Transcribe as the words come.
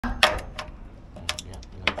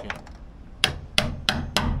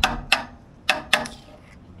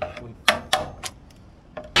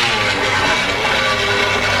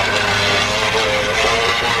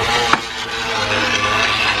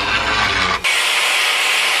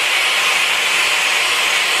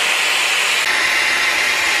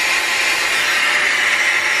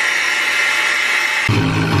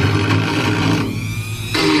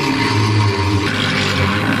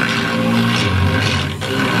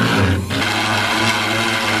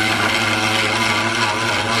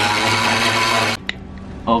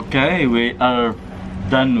Okay, we are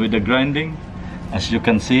done with the grinding. As you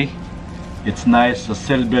can see, it's nice, a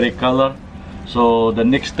silvery color. So the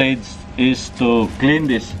next stage is to clean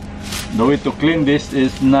this. The way to clean this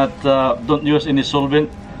is not, don't use any solvent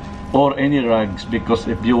or any rags, because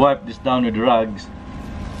if you wipe this down with rags,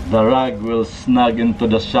 the rag will snag into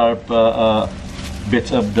the sharp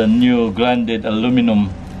bits of the new grinded aluminum,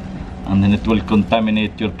 and then it will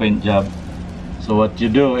contaminate your paint job. So what you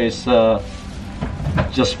do is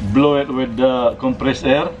just blow it with the compressed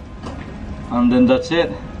air, and then that's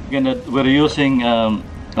it. We're using a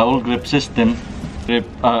Awlgrip system. If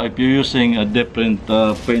you're using a different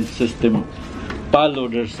paint system, follow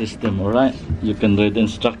their system, alright? You can read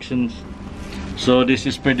instructions. So this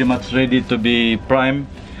is pretty much ready to be primed.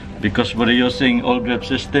 Because we're using Awlgrip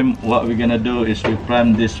system, what we're gonna do is we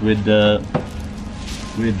prime this with the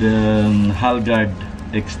Hullgard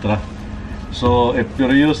extra. So if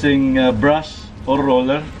you're using brush or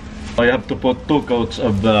roller, you have to put 2 coats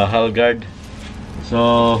of the Hullgard.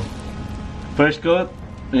 So first coat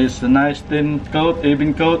is a nice thin coat,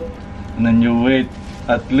 even coat, and then you wait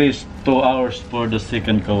at least 2 hours for the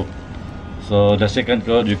second coat. So the second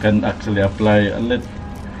coat you can actually apply a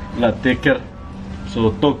lot thicker.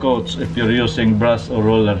 So 2 coats if you're using brush or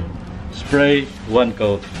roller. Spray 1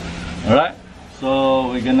 coat. Alright, so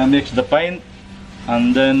we're gonna mix the paint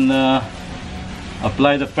and then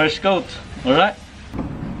apply the first coat. Alright.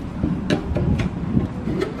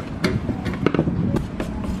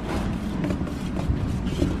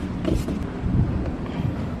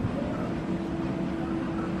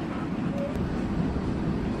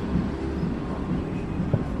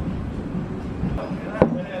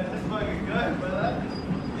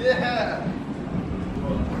 Yeah.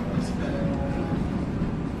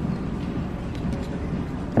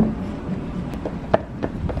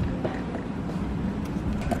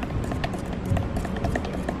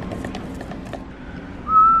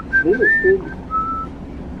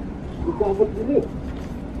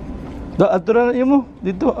 Aturan mo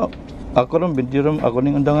dito. Ako rin video rin, ako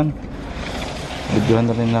ning undangan. Videohan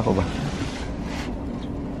na rin ako ba.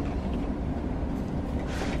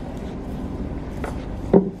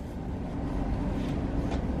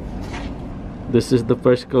 This is the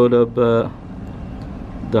first coat of the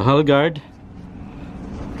Hullgard.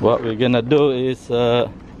 What we're gonna do is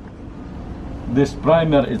this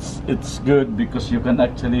primer. It's good because you can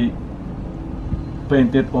actually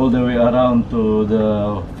paint it all the way around to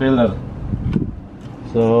the filler.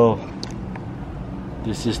 So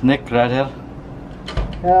this is Nick right here.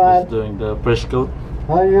 He's doing the first coat.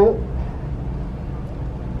 How are you?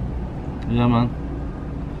 Yeah, man.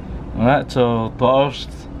 Alright, so 2 hours.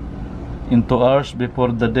 In 2 hours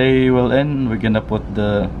before the day will end, we're gonna put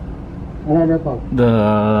the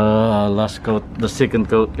last coat, the second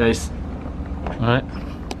coat, guys. Alright.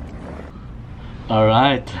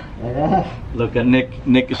 Alright. Look at Nick.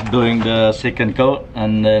 Nick is doing the second coat,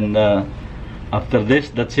 and then after this,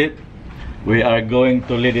 that's it. We are going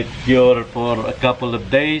to let it cure for a couple of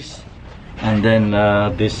days, and then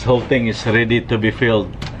this whole thing is ready to be filled.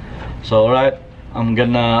 So alright, I'm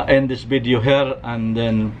gonna end this video here, and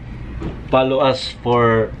then follow us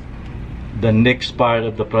for the next part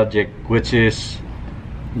of the project, which is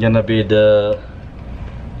gonna be the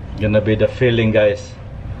filling, guys.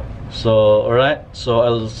 So alright, so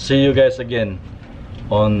I'll see you guys again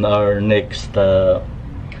on our next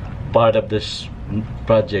part of this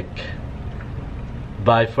project.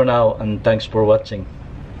 Bye for now, and thanks for watching.